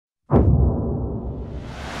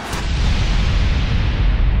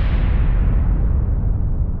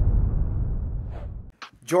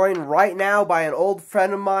joined right now by an old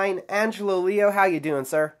friend of mine, Angelo. Leo, how you doing,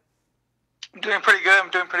 sir? I'm doing pretty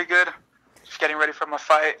good. Just getting ready for my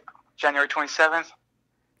fight, January 27th.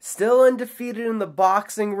 Still undefeated in the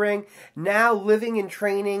boxing ring, now living and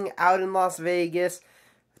training out in Las Vegas.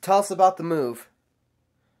 Tell us about the move.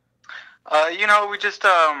 We just,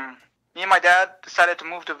 me and my dad decided to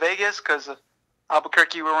move to Vegas because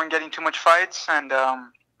Albuquerque, we weren't getting too much fights, and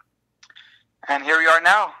here we are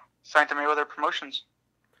now, signed to Matweather Promotions.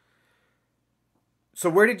 So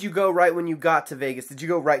where did you go right when you got to Vegas? Did you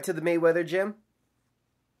go right to the Matweather gym?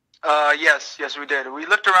 Yes, we did. We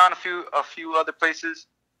looked around a few other places,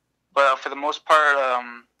 but for the most part,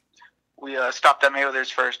 we stopped at Matweather's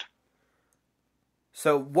first.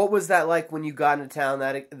 So what was that like when you got into town,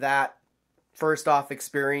 that first off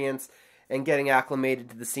experience and getting acclimated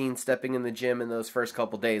to the scene, stepping in the gym in those first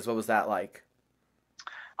couple days? What was that like?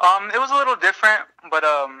 It was a little different, but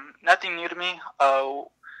nothing new to me.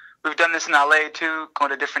 We've done this in LA too,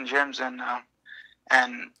 going to different gyms,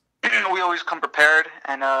 and we always come prepared.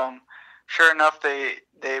 And sure enough, they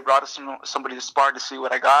brought us somebody to spar to see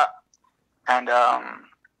what I got. And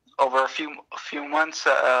over a few months,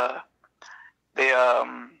 they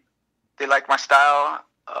liked my style.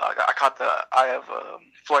 I caught the eye of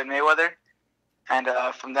Floyd Mayweather, and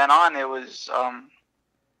from then on, it was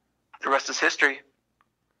the rest is history.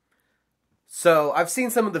 So I've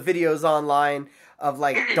seen some of the videos online of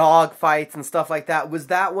like dog fights and stuff like that. Was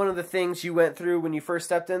that one of the things you went through when you first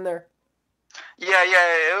stepped in there? Yeah.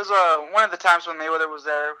 It was one of the times when Mayweather was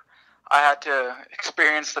there. I had to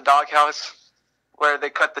experience the doghouse where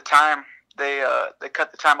they cut the time. They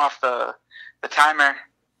cut the time off the timer,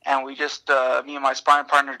 and we just me and my sparring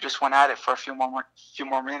partner just went at it for a few more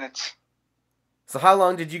minutes. So how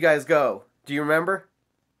long did you guys go? Do you remember?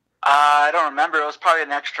 I don't remember. It was probably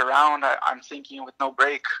an extra round, I'm thinking, with no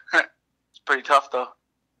break. It's pretty tough, though.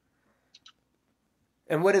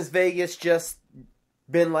 And what has Vegas just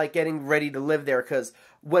been like getting ready to live there? Because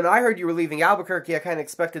when I heard you were leaving Albuquerque, I kind of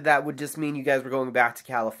expected that would just mean you guys were going back to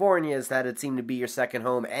California, as that it seemed to be your second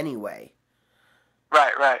home anyway.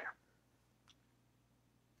 Right.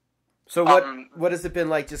 So what has it been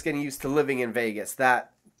like just getting used to living in Vegas, the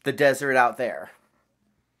desert out there?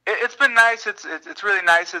 It's been nice. It's really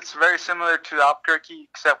nice. It's very similar to Albuquerque,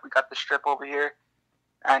 except we got the strip over here.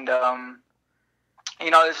 And,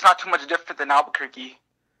 it's not too much different than Albuquerque.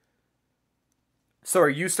 So are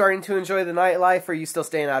you starting to enjoy the nightlife, or are you still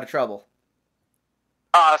staying out of trouble?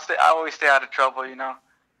 I always stay out of trouble,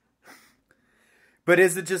 But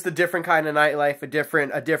is it just a different kind of nightlife, a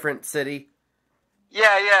different city?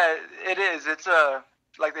 Yeah, it is. It's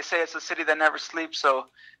like they say, it's a city that never sleeps, so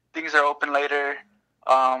things are open later.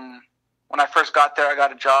 When I first got there, I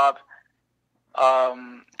got a job,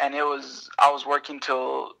 and I was working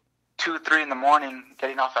till 2-3 in the morning,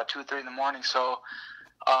 getting off at 2-3 in the morning. So,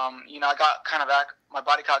 I got my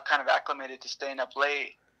body got kind of acclimated to staying up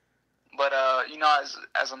late. But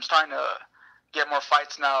as I'm starting to get more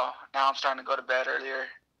fights now I'm starting to go to bed earlier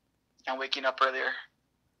and waking up earlier.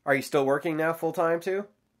 Are you still working now full time too?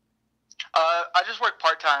 I just work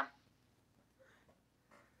part time.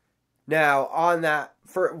 Now, on that,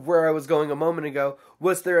 for where I was going a moment ago,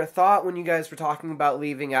 was there a thought when you guys were talking about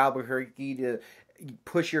leaving Albuquerque to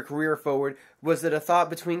push your career forward? Was it a thought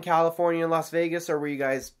between California and Las Vegas, or were you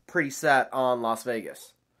guys pretty set on Las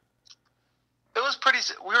Vegas? We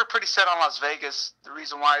were pretty set on Las Vegas. The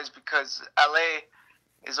reason why is because LA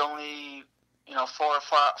is only 4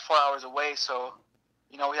 hours away. So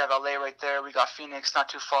we have LA right there. We got Phoenix not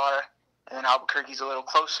too far, and then Albuquerque's a little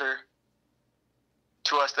closer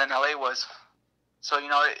to us than LA was. So,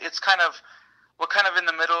 we're kind of in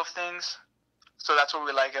the middle of things. So that's what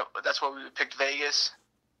we like. That's why we picked Vegas.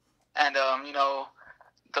 And,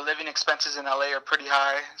 the living expenses in LA are pretty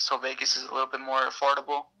high. So Vegas is a little bit more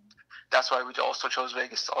affordable. That's why we also chose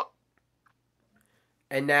Vegas.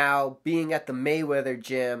 And now, being at the Matweather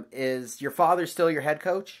gym, is your father still your head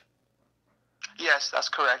coach? Yes, that's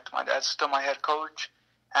correct. My dad's still my head coach.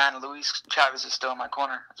 And Luis Chavez is still in my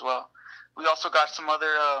corner as well. We also got some other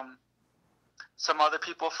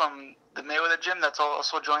people from the Matweather gym that's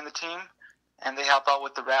also joined the team, and they help out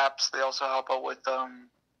with the wraps. They also help out with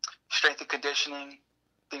strength and conditioning,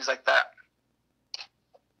 things like that.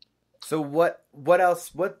 So what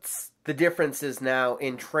else? What's the differences now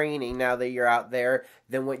in training now that you're out there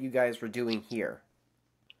than what you guys were doing here?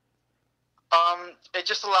 It's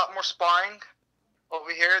just a lot more sparring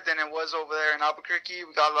over here than it was over there in Albuquerque.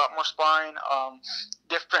 We got a lot more sparring,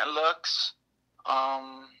 different looks.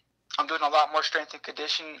 I'm doing a lot more strength and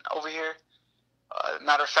conditioning over here.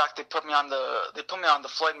 Matter of fact, they put me on the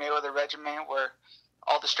Floyd Mayweather regimen where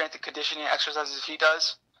all the strength and conditioning exercises he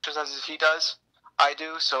does, I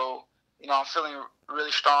do. So, I'm feeling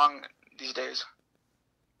really strong these days.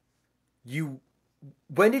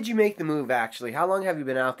 When did you make the move, actually? How long have you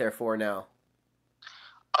been out there for now?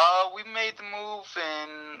 We made the move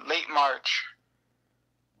in late March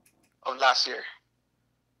of last year.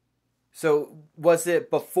 So, was it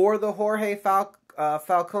before the Jorge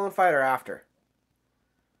Falcone fight or after?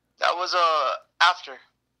 That was after.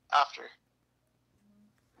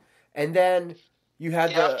 And then you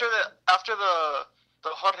had after the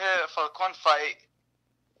Jorge Falcone fight,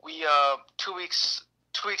 we 2 weeks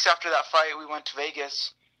after that fight, we went to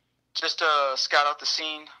Vegas just to scout out the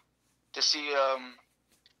scene to see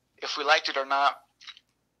if we liked it or not.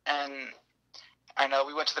 And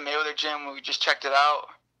we went to the Mayweather gym and we just checked it out.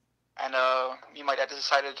 And me and my dad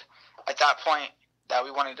decided at that point that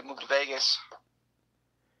we wanted to move to Vegas.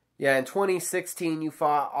 Yeah, in 2016 you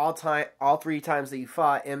fought all 3 times that you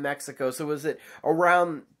fought in Mexico. So was it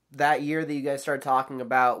around that year that you guys started talking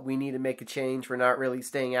about we need to make a change, we're not really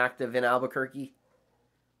staying active in Albuquerque?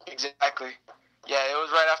 Exactly. Yeah, it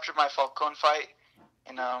was right after my Falcone fight,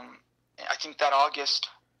 and I think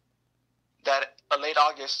late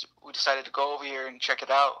August, we decided to go over here and check it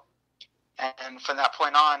out. And from that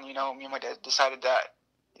point on, me and my dad decided that,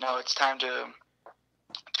 it's time to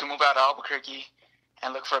move out of Albuquerque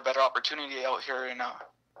and look for a better opportunity out here and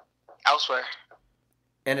elsewhere.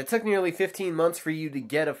 And it took nearly 15 months for you to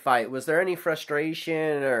get a fight. Was there any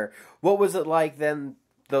frustration, or what was it like then,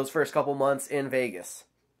 those first couple months in Vegas?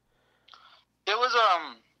 It was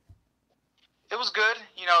good.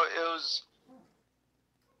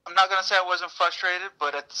 I'm not gonna say I wasn't frustrated,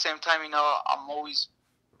 but at the same time, I'm always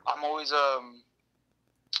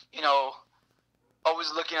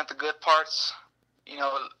always looking at the good parts.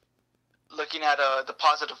 Looking at the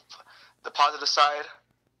positive side.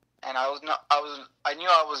 And I knew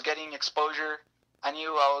I was getting exposure. I knew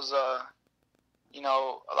I was, a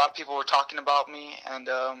lot of people were talking about me, and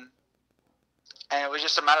it was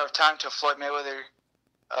just a matter of time till Floyd Mayweather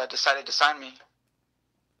decided to sign me.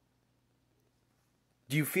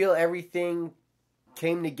 Do you feel everything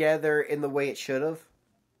came together in the way it should have?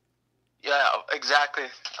 Yeah, exactly.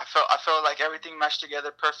 I felt like everything meshed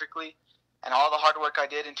together perfectly, and all the hard work I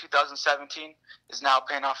did in 2017 is now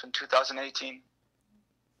paying off in 2018.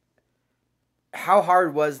 How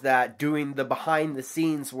hard was that, doing the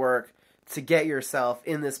behind-the-scenes work to get yourself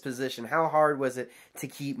in this position? How hard was it to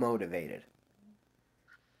keep motivated?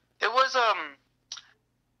 It was,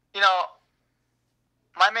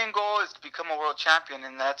 my main goal is to become a world champion,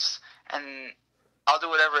 and I'll do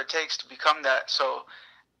whatever it takes to become that. So,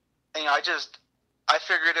 I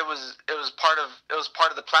figured it was part of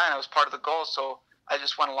the plan. It was part of the goal. So I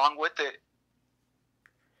just went along with it.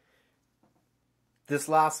 This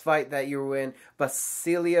last fight that you were in,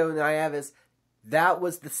 Basilio Nieves, that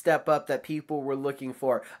was the step up that people were looking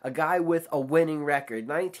for. A guy with a winning record,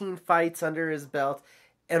 19 fights under his belt,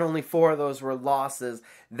 and only 4 of those were losses.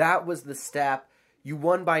 That was the step. You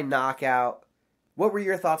won by knockout. What were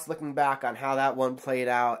your thoughts looking back on how that one played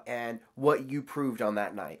out and what you proved on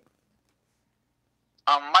that night?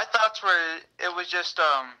 My thoughts were, it was just,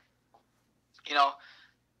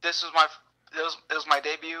 this was it was my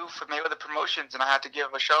debut for Mayweather Promotions, and I had to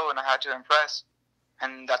give a show, and I had to impress,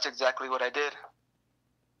 and that's exactly what I did.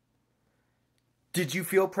 Did you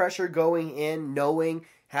feel pressure going in, knowing,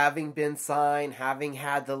 having been signed, having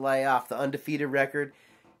had the layoff, the undefeated record?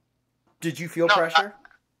 Did you feel pressure?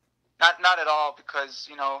 Not at all, because,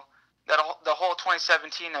 the whole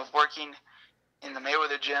 2017 of working in the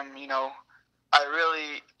Matweather gym, I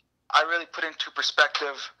really put into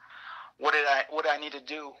perspective what I need to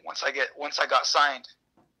do once I got signed,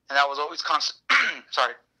 and that was always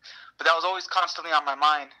sorry, but that was always constantly on my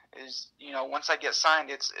mind. Is once I get signed,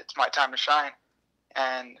 it's my time to shine,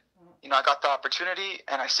 and I got the opportunity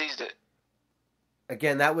and I seized it.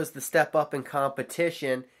 Again, that was the step up in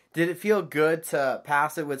competition. Did it feel good to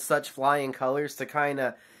pass it with such flying colors to kind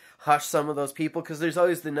of hush some of those people? Because there's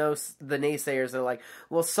always the naysayers that are like,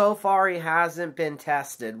 well, so far he hasn't been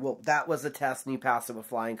tested. Well, that was a test and you passed it with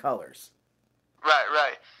flying colors.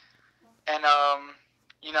 Right. And,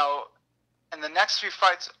 and the next 3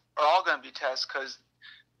 fights are all going to be tests because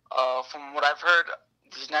from what I've heard,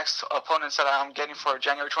 these next opponents that I'm getting for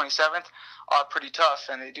January 27th are pretty tough,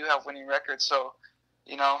 and they do have winning records. So,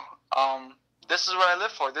 this is what I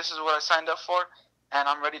live for. This is what I signed up for, and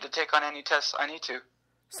I'm ready to take on any tests I need to.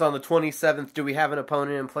 So on the 27th, do we have an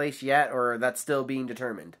opponent in place yet, or that's still being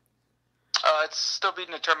determined? It's still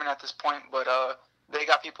being determined at this point, but they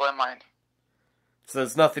got people in mind. So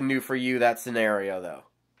it's nothing new for you, that scenario, though?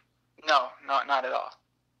 No, not at all.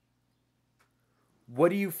 What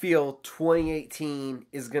do you feel 2018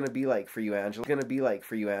 is going to be like for you, Angelo?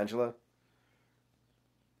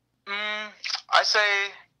 I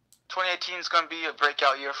say 2018 is going to be a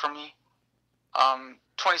breakout year for me.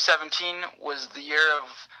 2017 was the year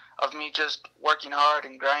of me just working hard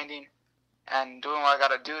and grinding and doing what I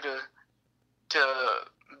got to do to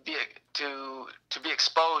be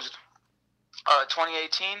exposed.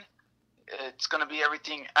 2018, it's going to be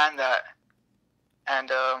everything and that. And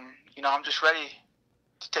I'm just ready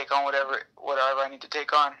to take on whatever I need to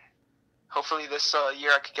take on. Hopefully this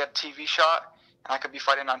year I could get a TV shot and I could be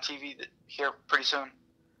fighting on TV here pretty soon.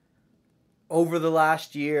 Over the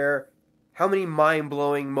last year, how many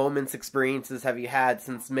mind-blowing moments, experiences have you had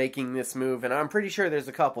since making this move? And I'm pretty sure there's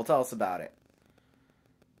a couple. Tell us about it.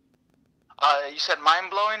 You said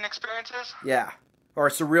mind-blowing experiences? Yeah. Or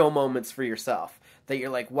surreal moments for yourself that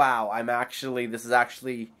you're like, wow, this is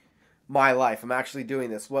actually my life. I'm actually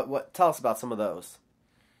doing this. What? Tell us about some of those.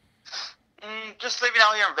 Just living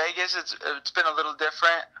out here in Vegas, it's been a little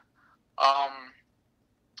different. I've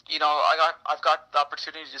got the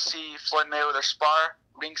opportunity to see Floyd Mayweather spar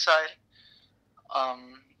ringside,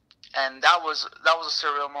 and that was a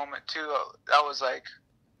surreal moment too. I was like,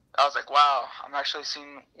 wow, I'm actually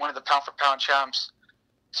seeing one of the pound for pound champs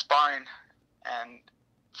sparring and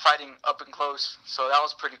fighting up and close. So that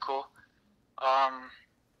was pretty cool.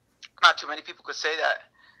 Not too many people could say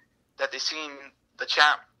that they seen the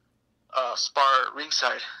champ spar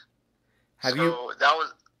ringside. That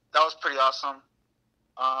was pretty awesome.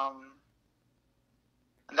 And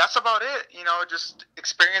that's about it. Just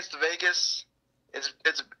experienced Vegas.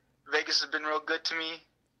 Vegas has been real good to me,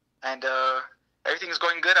 and everything's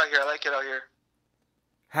going good out here. I like it out here.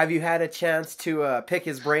 Have you had a chance to pick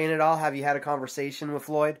his brain at all? Have you had a conversation with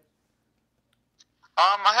Floyd?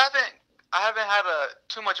 I haven't had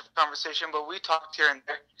too much of a conversation, but we talked here and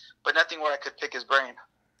there, but nothing where I could pick his brain.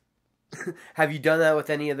 Have you done that with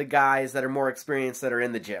any of the guys that are more experienced that are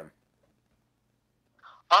in the gym?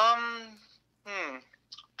 I'm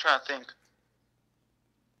trying to think.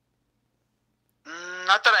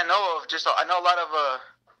 Not that I know of. Just I know a lot of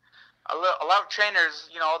trainers.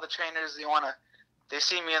 All the trainers they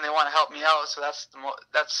see me and they want to help me out. So that's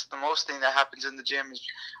the most thing that happens in the gym is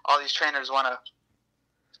all these trainers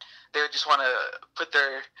they just want to put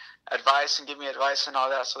their advice and give me advice and all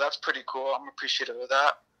that. So that's pretty cool. I'm appreciative of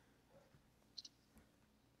that.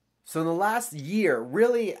 So in the last year,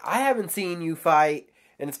 really, I haven't seen you fight,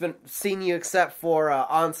 and it's been seen you except for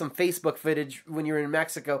on some Facebook footage when you were in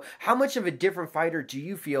Mexico. How much of a different fighter do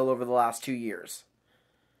you feel over the last 2 years?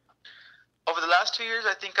 Over the last 2 years,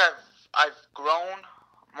 I think I've grown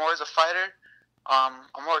more as a fighter. I'm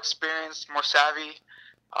more experienced, more savvy.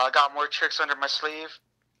 I got more tricks under my sleeve,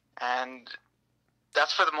 and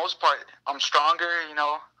that's for the most part. I'm stronger.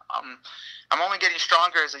 I'm only getting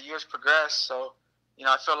stronger as the years progress. So.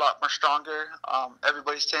 I feel a lot more stronger.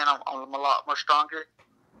 Everybody's saying I'm a lot more stronger.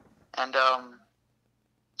 And,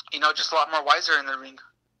 just a lot more wiser in the ring.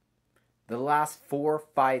 The last 4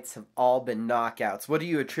 fights have all been knockouts. What are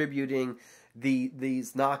you attributing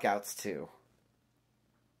these knockouts to?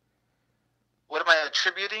 What am I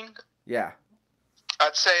attributing? Yeah.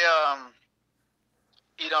 I'd say,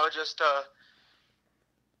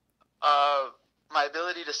 my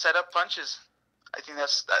ability to set up punches. I think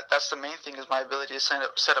that's the main thing is my ability to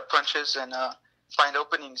set up punches and find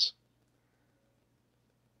openings.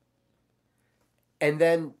 And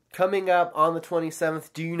then coming up on the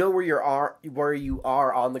 27th, do you know where you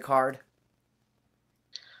are on the card?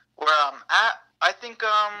 Where I'm at, I think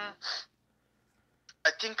I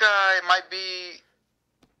might be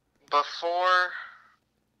before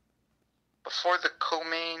the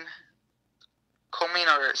co-main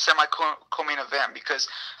or semi-co-main event because.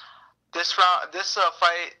 This fight,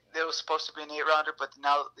 it was supposed to be an 8-rounder, but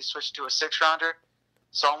now they switched to a 6-rounder.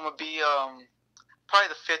 So I'm gonna be probably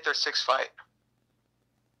the 5th or 6th fight.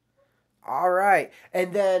 All right,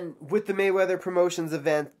 and then with the Mayweather Promotions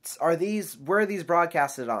events, where are these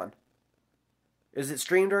broadcasted on? Is it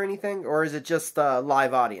streamed or anything, or is it just a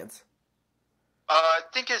live audience? I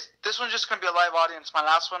think this one's just gonna be a live audience. My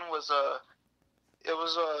last one was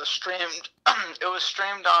streamed. It was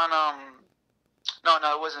streamed on No,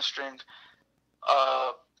 it wasn't streamed.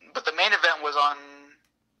 But the main event was on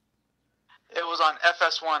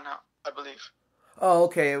FS1, I believe. Oh,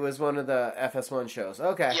 okay. It was one of the FS1 shows.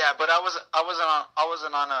 Okay. Yeah, but I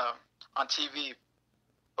wasn't on TV.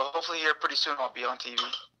 But hopefully here pretty soon I'll be on TV.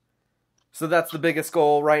 So that's the biggest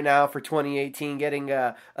goal right now for 2018, getting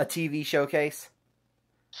a TV showcase?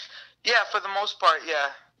 Yeah, for the most part, yeah.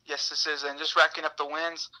 Yes, this is. And just racking up the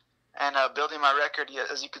wins and building my record. Yeah,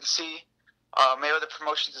 as you can see, Mayweather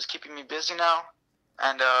Promotions is keeping me busy now.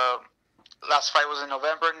 and last fight was in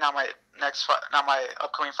November. Now my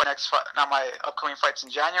upcoming fight's in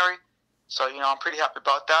January. So I'm pretty happy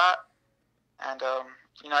about that, and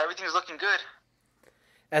everything's looking good.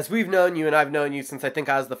 As we've known you, and I've known you since I think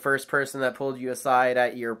I was the first person that pulled you aside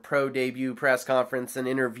at your pro debut press conference and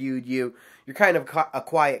interviewed you, you're kind of a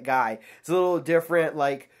quiet guy. It's a little different,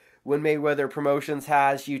 like when Mayweather Promotions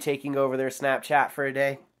has you taking over their Snapchat for a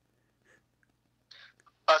day.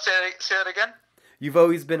 Say that again? You've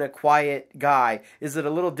always been a quiet guy. Is it a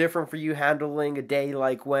little different for you handling a day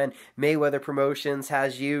like when Mayweather Promotions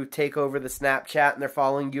has you take over the Snapchat and they're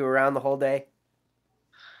following you around the whole day?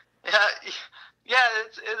 Yeah,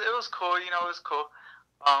 it was cool. It was cool.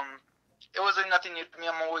 It wasn't nothing new to me.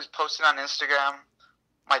 I'm always posting on Instagram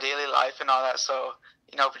my daily life and all that. So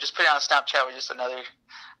just putting on Snapchat was just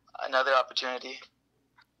another opportunity.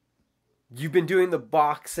 You've been doing the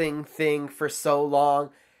boxing thing for so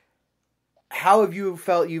long. How have you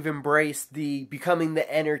felt you've embraced the becoming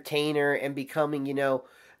the entertainer and becoming,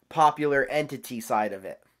 popular entity side of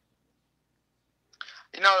it?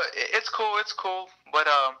 It's cool, but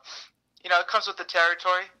it comes with the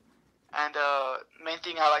territory, and main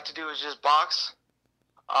thing I like to do is just box.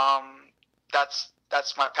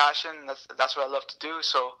 That's my passion. That's what I love to do.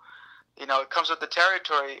 So, it comes with the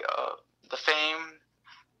territory, the fame,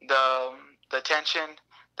 the attention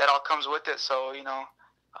that all comes with it. So,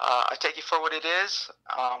 I take it for what it is.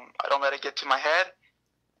 I don't let it get to my head,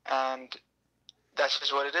 and that's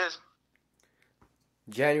just what it is.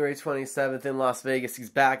 January 27th in Las Vegas. He's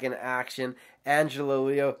back in action. Angelo,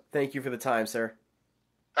 Leo, thank you for the time, sir.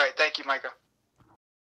 All right. Thank you, Micah.